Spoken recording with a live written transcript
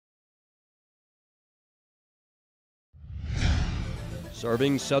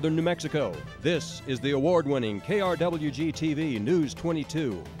Serving southern New Mexico, this is the award-winning KRWG-TV News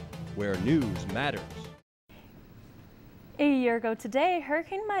 22, where news matters. A year ago today,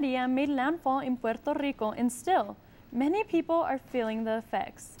 Hurricane Maria made landfall in Puerto Rico, and still, many people are feeling the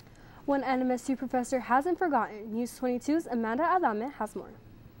effects. One NMSU professor hasn't forgotten. News 22's Amanda Adame has more.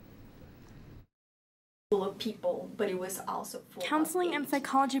 Full of people, but it was also full Counseling and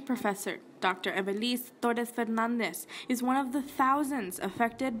psychology professor Dr. Evelis Torres Fernandez is one of the thousands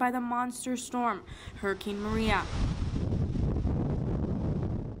affected by the monster storm, Hurricane Maria.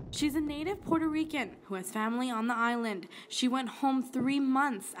 She's a native Puerto Rican who has family on the island. She went home 3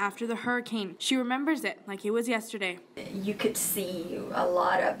 months after the hurricane. She remembers it like it was yesterday. You could see a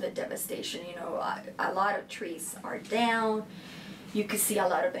lot of the devastation, a lot of trees are down. You could see a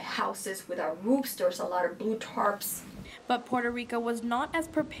lot of the houses without roofs. There's a lot of blue tarps. But Puerto Rico was not as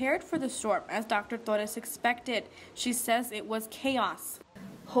prepared for the storm as Dr. Torres expected. She says it was chaos.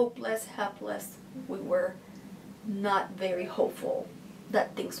 Hopeless, helpless. We were not very hopeful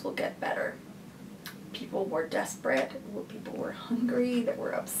that things will get better. People were desperate. People were hungry. They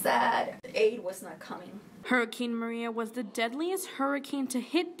were upset. Aid was not coming. Hurricane Maria was the deadliest hurricane to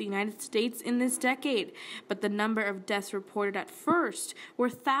hit the United States in this decade, but the number of deaths reported at first were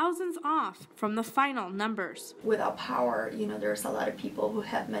thousands off from the final numbers. Without power, there's a lot of people who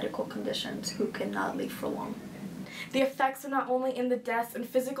have medical conditions who cannot live for long. The effects are not only in the deaths and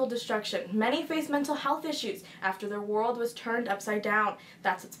physical destruction. Many face mental health issues after their world was turned upside down.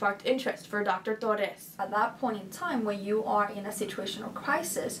 That's what sparked interest for Dr. Torres. At that point in time, when you are in a situation of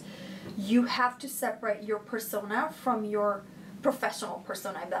crisis, you have to separate your persona from your professional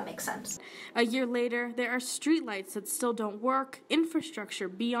persona, if that makes sense. A year later, there are streetlights that still don't work, infrastructure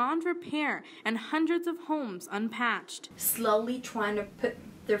beyond repair, and hundreds of homes unpatched. Slowly trying to put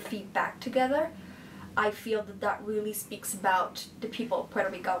their feet back together. I feel that really speaks about the people of Puerto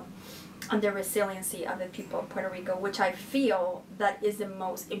Rico and the resiliency of the people of Puerto Rico, which I feel that is the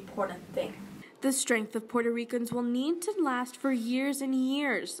most important thing. The strength of Puerto Ricans will need to last for years and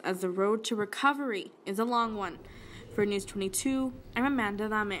years, as the road to recovery is a long one. For News 22, I'm Amanda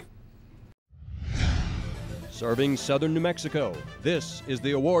Adame. Serving southern New Mexico, this is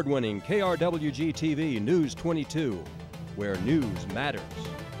the award-winning KRWG-TV News 22, where news matters.